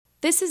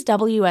This is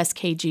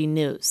WSKG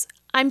News.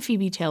 I'm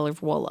Phoebe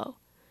Taylor-Vuolo.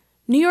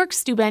 New York's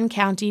Steuben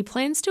County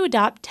plans to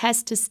adopt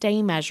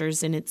test-to-stay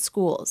measures in its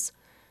schools.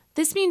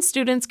 This means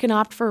students can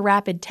opt for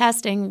rapid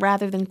testing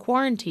rather than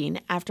quarantine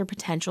after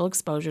potential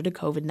exposure to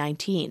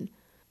COVID-19.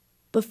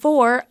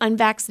 Before,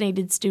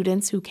 unvaccinated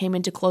students who came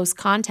into close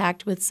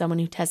contact with someone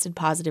who tested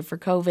positive for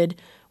COVID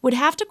would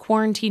have to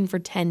quarantine for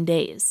 10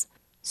 days.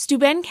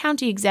 Steuben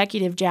County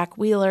Executive Jack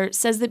Wheeler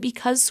says that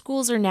because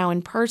schools are now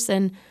in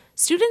person,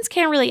 students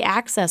can't really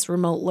access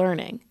remote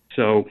learning.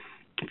 So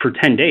for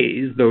 10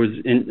 days,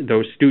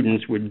 those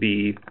students would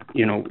be,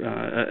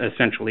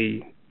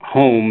 essentially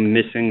home,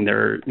 missing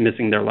their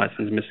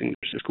lessons, missing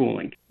their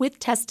schooling. With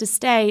Test to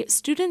Stay,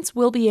 students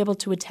will be able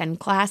to attend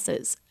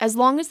classes as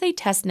long as they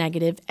test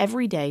negative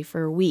every day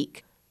for a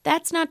week.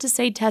 That's not to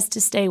say Test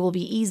to Stay will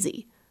be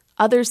easy.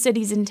 Other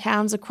cities and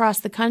towns across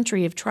the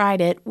country have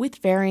tried it with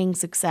varying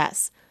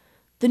success.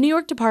 The New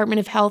York Department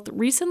of Health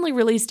recently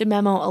released a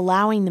memo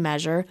allowing the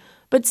measure,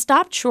 but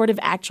stopped short of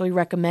actually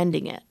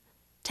recommending it.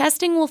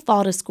 Testing will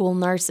fall to school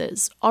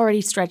nurses,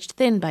 already stretched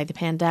thin by the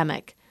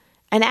pandemic,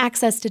 and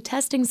access to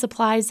testing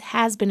supplies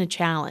has been a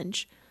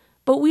challenge.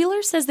 But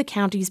Wheeler says the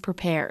county's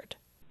prepared.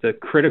 The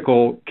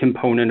critical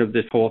component of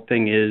this whole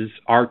thing is,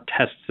 are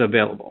tests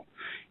available?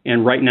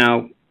 And right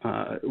now,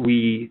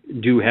 we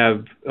do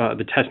have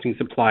the testing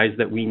supplies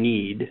that we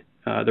need,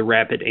 the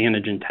rapid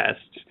antigen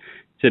tests,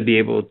 to be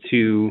able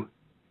to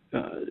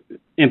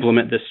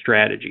implement this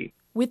strategy.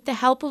 With the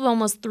help of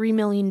almost $3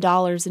 million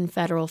in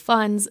federal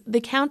funds, the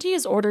county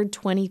has ordered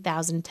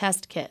 20,000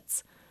 test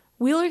kits.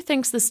 Wheeler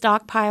thinks the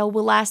stockpile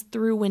will last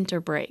through winter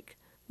break.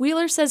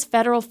 Wheeler says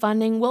federal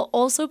funding will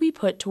also be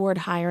put toward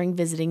hiring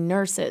visiting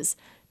nurses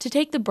to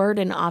take the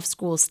burden off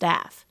school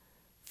staff.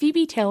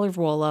 Phoebe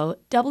Taylor-Vuolo,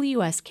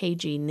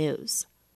 WSKG News.